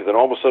didn't like it. Then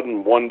all of a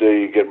sudden, one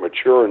day you get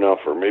mature enough,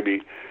 or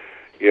maybe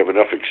you have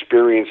enough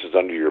experiences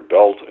under your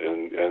belt,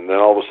 and then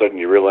all of a sudden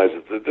you realize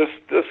that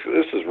this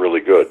is really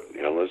good.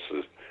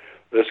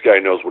 This guy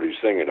knows what he's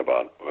singing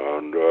about,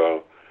 and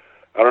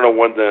I don't know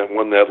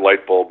when that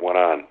light bulb went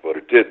on, but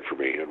it did for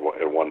me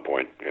at one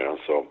point.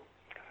 So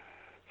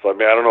I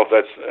mean, I don't know if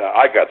that's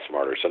I got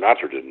smarter.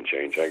 Sinatra didn't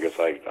change. I guess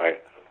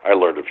I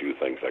learned a few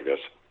things, I guess.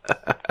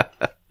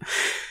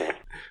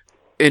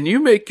 And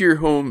you make your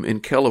home in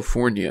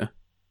California.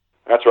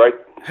 That's right.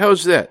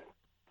 How's that?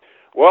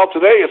 Well,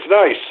 today it's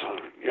nice.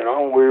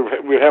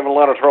 We're having a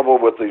lot of trouble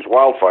with these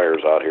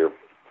wildfires out here,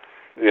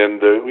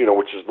 and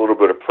which is a little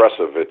bit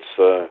oppressive.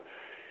 It's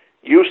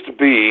used to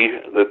be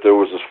that there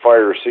was this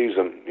fire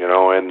season,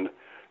 and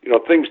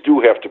things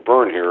do have to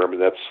burn here. I mean,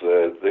 that's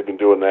they've been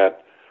doing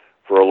that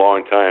for a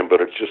long time,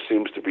 but it just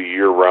seems to be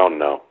year round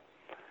now.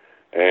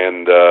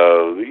 And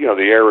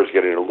the air is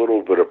getting a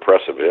little bit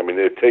oppressive. I mean,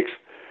 it takes.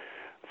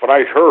 What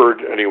I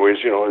heard, anyways,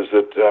 is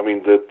that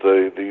that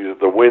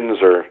the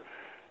winds are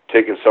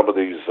taking some of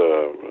these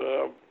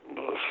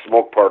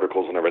smoke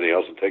particles and everything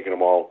else and taking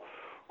them all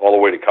the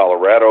way to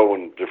Colorado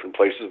and different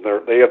places. And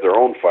they have their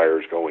own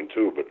fires going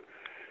too, but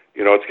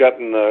it's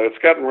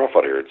gotten rough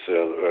out here. It's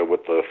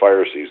with the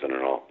fire season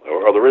and all,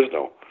 or there is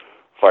no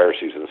fire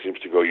season. It seems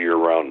to go year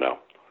round now.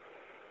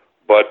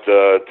 But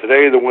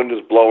today the wind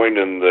is blowing,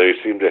 and they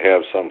seem to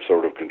have some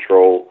sort of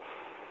control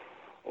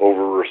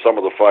over some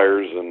of the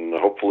fires, and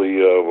hopefully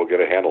we'll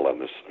get a handle on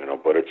this.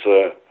 But it's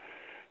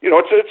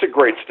it's a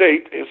great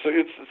state.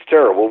 It's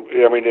terrible.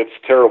 I mean, it's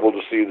terrible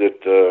to see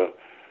that.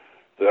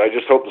 I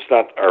just hope it's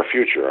not our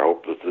future. I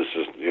hope that this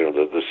is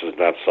that this is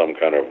not some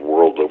kind of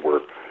world that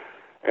we're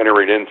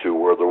entering into,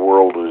 where the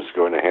world is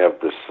going to have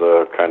this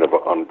kind of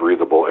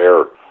unbreathable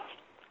air.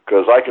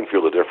 Because I can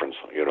feel the difference,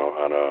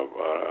 on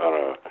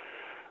a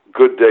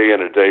good day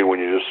and a day when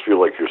you just feel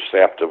like you're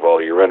sapped of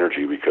all your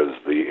energy because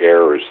the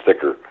air is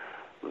thicker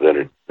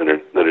than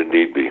it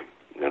need be,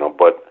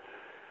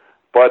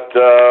 But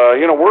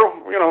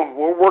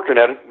we're working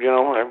at it.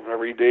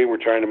 Every day we're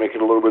trying to make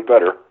it a little bit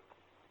better.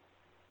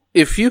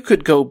 If you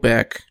could go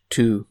back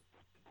to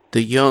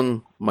the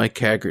young Mike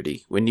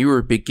Hagerty when you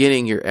were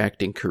beginning your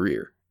acting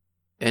career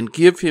and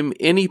give him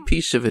any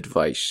piece of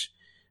advice,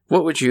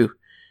 what would you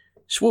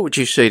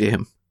say to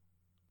him?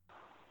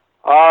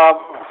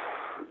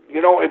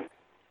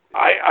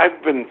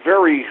 I've been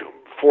very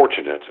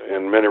fortunate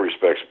in many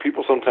respects.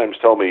 People sometimes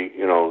tell me,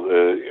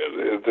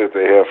 that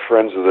they have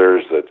friends of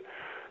theirs that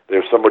they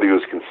have somebody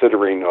who's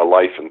considering a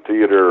life in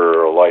theater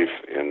or a life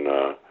in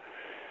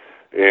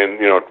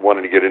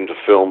wanting to get into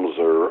films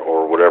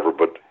or whatever.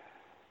 But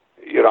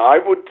I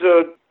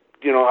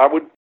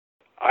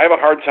have a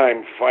hard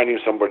time finding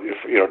somebody,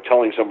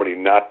 telling somebody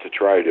not to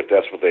try it if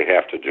that's what they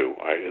have to do.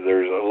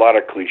 There's a lot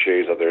of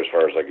cliches out there as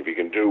far as like if you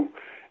can do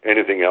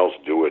anything else,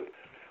 do it.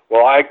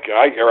 Well,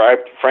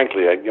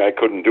 frankly, I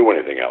couldn't do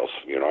anything else.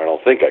 I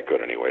don't think I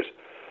could, anyways.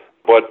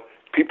 But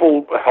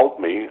people helped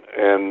me,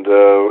 and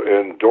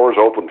doors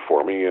opened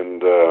for me,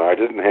 and I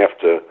didn't have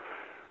to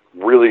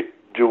really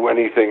do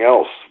anything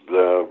else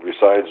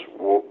besides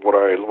what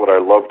I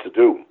love to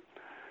do.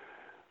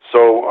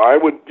 So I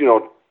would,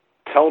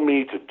 tell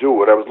me to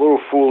do it. I was a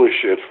little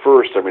foolish at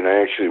first. I mean,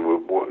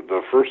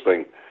 the first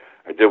thing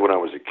I did when I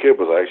was a kid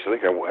was I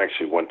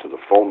actually went to the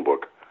phone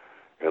book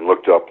and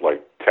looked up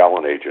like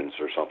talent agents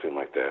or something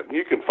like that. And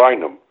you can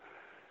find them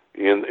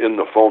in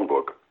the phone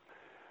book.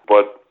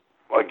 But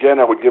again,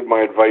 I would give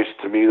my advice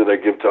to me that I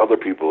give to other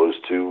people is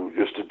to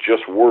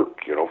just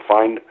work.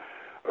 Find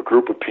a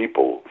group of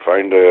people,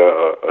 find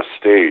a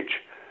stage,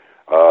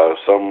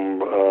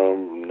 some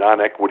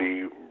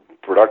non-equity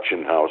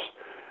production house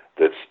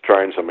that's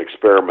trying some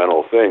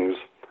experimental things.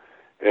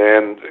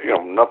 And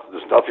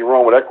there's nothing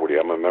wrong with equity.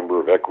 I'm a member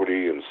of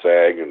Equity and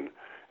SAG and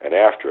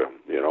AFTRA.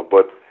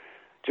 But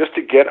just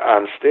to get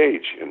on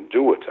stage and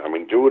do it. I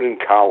mean, do it in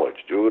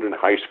college, do it in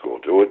high school,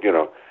 do it,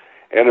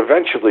 and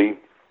eventually,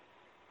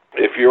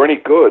 if you're any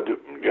good,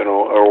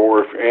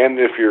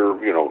 if you're,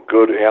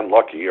 good and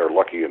lucky, or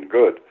lucky and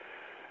good,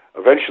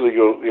 eventually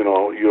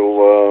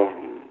you'll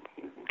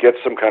get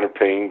some kind of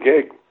paying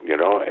gig,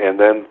 and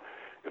then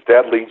if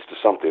that leads to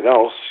something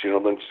else,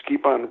 then just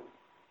keep on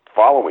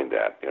following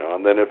that,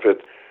 and then if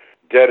it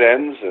dead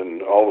ends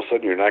and all of a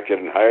sudden you're not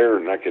getting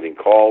hired or not getting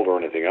called or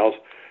anything else,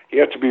 you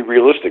have to be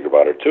realistic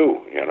about it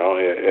too,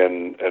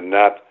 and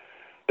not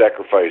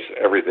sacrifice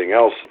everything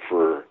else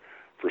for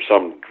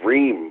some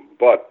dream.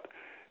 But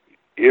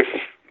if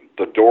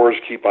the doors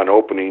keep on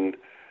opening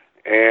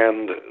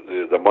and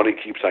the money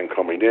keeps on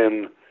coming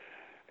in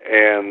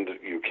and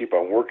you keep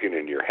on working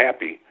and you're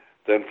happy,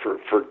 then for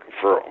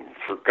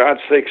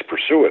God's sakes,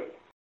 pursue it.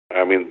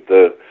 I mean,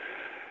 the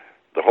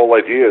whole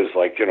idea is is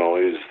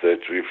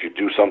that if you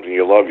do something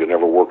you love, you'll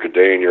never work a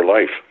day in your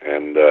life.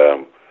 And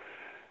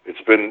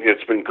it's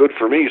been good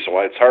for me. So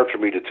it's hard for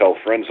me to tell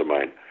friends of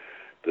mine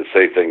that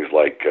say things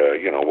like,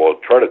 well,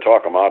 try to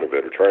talk them out of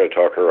it or try to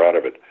talk her out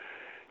of it.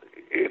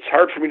 It's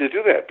hard for me to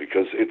do that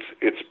because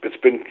it's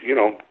been,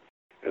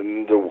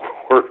 in the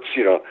words,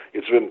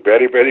 it's been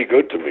very, very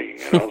good to me.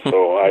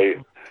 So I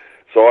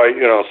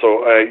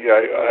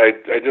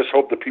just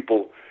hope that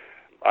people.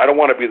 I don't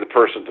want to be the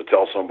person to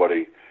tell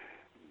somebody,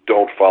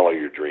 don't follow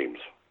your dreams,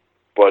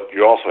 but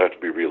you also have to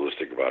be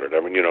realistic about it. I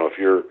mean, if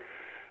you're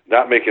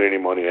not making any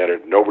money at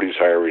it, nobody's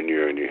hiring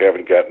you, and you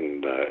haven't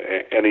gotten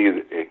any of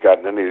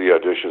the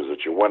auditions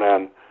that you went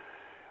on,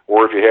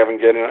 or if you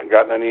haven't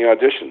gotten any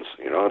auditions,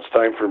 it's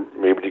time for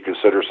maybe to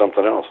consider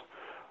something else.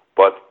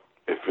 But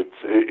if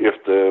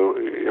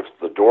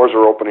the doors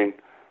are opening,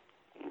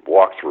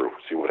 walk through,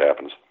 see what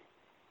happens.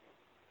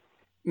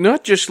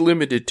 Not just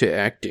limited to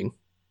acting.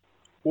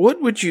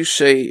 What would you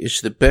say is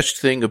the best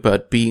thing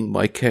about being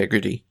Mike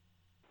Hagerty?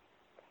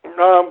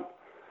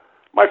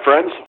 My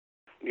friends,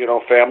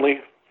 family.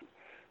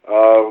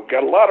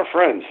 Got a lot of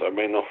friends. I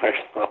mean, a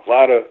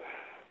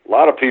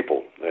lot of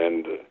people,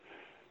 and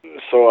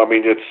so I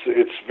mean,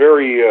 it's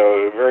very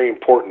very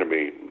important to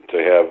me to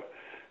have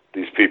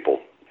these people.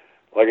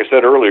 Like I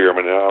said earlier, I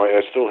mean,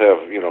 I still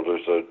have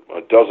there's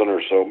a dozen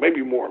or so,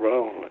 maybe more,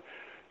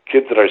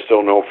 kids that I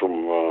still know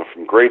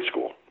from grade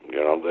school.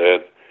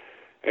 that,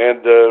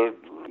 and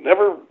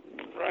never,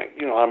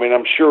 I mean,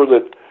 I'm sure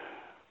that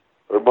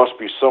there must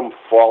be some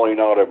falling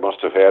out I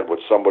must have had with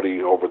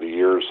somebody over the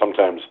years.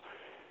 Sometimes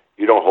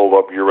you don't hold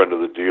up your end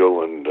of the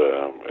deal and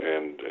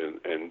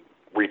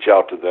reach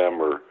out to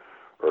them or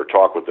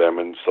talk with them,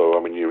 and so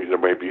I mean, there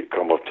may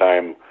come a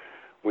time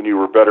when you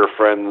were better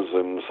friends,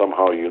 and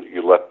somehow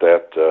you let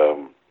that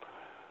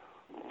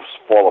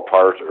fall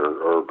apart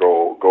or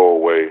go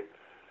away.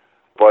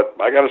 But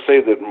I got to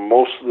say that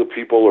most of the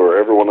people, or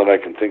everyone that I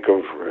can think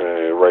of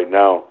right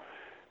now,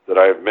 that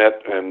I've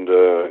met and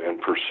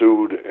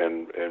pursued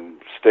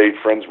and stayed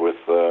friends with,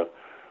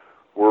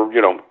 we're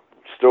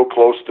still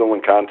close, still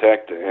in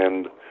contact,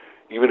 and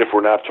even if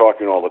we're not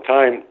talking all the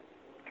time,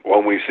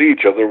 when we see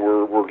each other,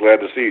 we're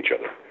glad to see each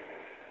other.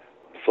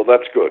 So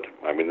that's good.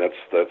 I mean,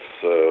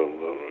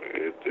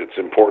 it's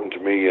important to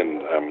me,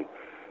 and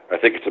I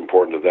think it's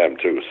important to them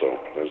too. So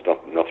there's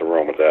nothing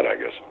wrong with that, I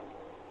guess.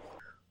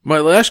 My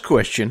last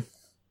question,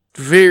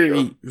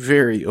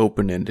 very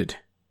open-ended.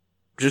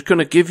 Just going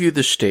to give you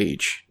the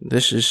stage.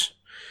 This is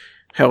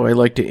how I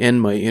like to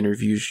end my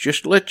interviews.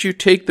 Just let you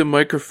take the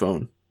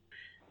microphone.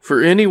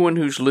 For anyone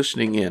who's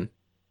listening in,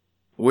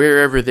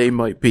 wherever they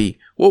might be,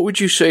 what would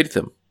you say to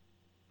them?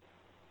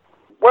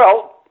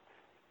 Well,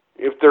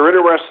 if they're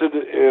interested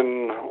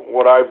in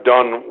what I've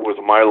done with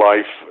my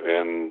life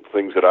and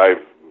things that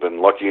I've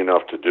been lucky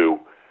enough to do,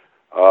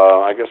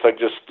 I guess I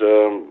just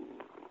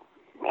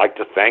like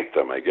to thank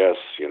them, I guess.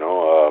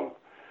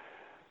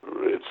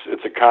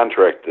 It's a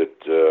contract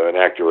that an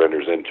actor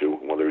enters into,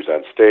 whether he's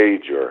on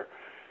stage or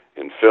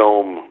in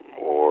film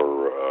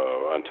or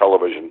on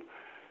television.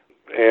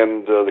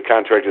 And the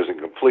contract isn't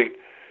complete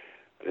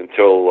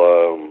until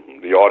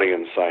the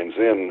audience signs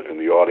in and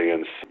the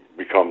audience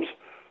becomes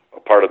a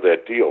part of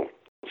that deal.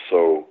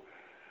 So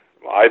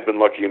I've been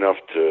lucky enough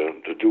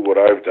to do what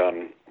I've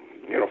done.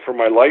 For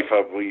my life,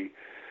 I'll be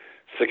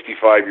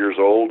 65 years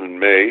old in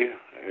May,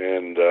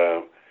 and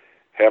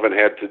haven't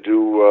had to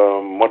do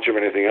much of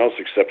anything else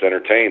except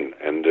entertain.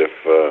 And if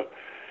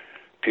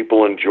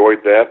people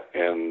enjoyed that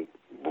and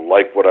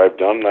like what I've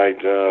done,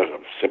 I'd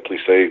simply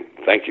say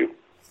thank you.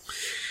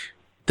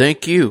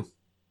 Thank you.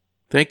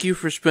 Thank you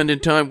for spending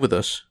time with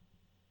us.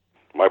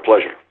 My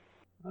pleasure.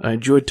 I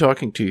enjoyed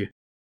talking to you.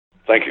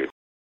 Thank you.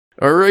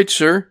 All right,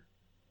 sir.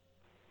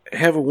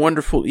 Have a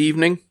wonderful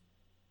evening.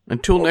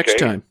 Until next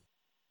time.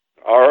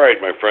 All right,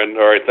 my friend.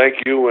 All right,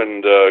 thank you,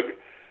 and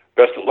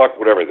best of luck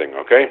with everything,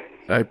 okay?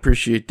 I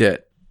appreciate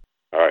that.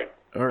 All right.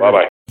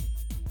 Bye-bye.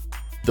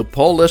 The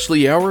Paul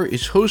Leslie Hour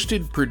is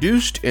hosted,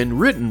 produced, and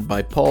written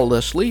by Paul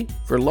Leslie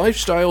for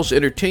Lifestyles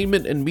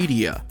Entertainment and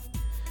Media.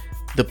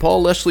 The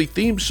Paul Leslie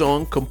theme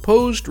song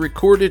composed,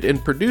 recorded,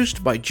 and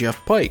produced by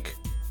Jeff Pike.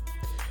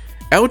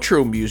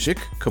 Outro music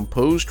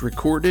composed,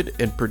 recorded,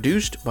 and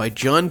produced by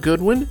John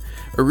Goodwin,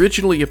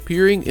 originally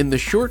appearing in the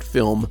short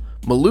film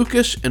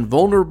Malukas and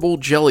Vulnerable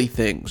Jelly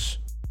Things.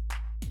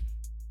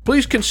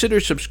 Please consider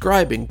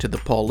subscribing to the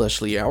Paul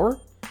Leslie Hour,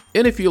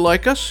 and if you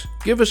like us,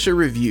 give us a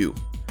review.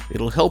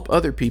 It'll help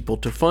other people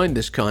to find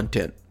this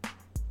content.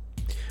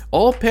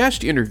 All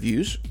past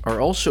interviews are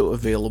also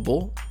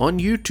available on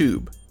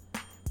YouTube.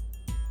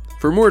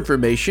 For more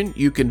information,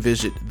 you can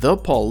visit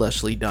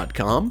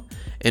thepaulleslie.com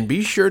and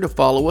be sure to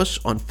follow us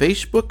on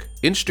Facebook,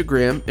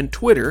 Instagram, and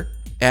Twitter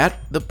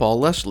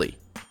 @ThePaulLeslie.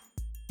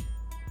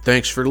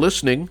 Thanks for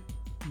listening.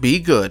 Be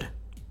good.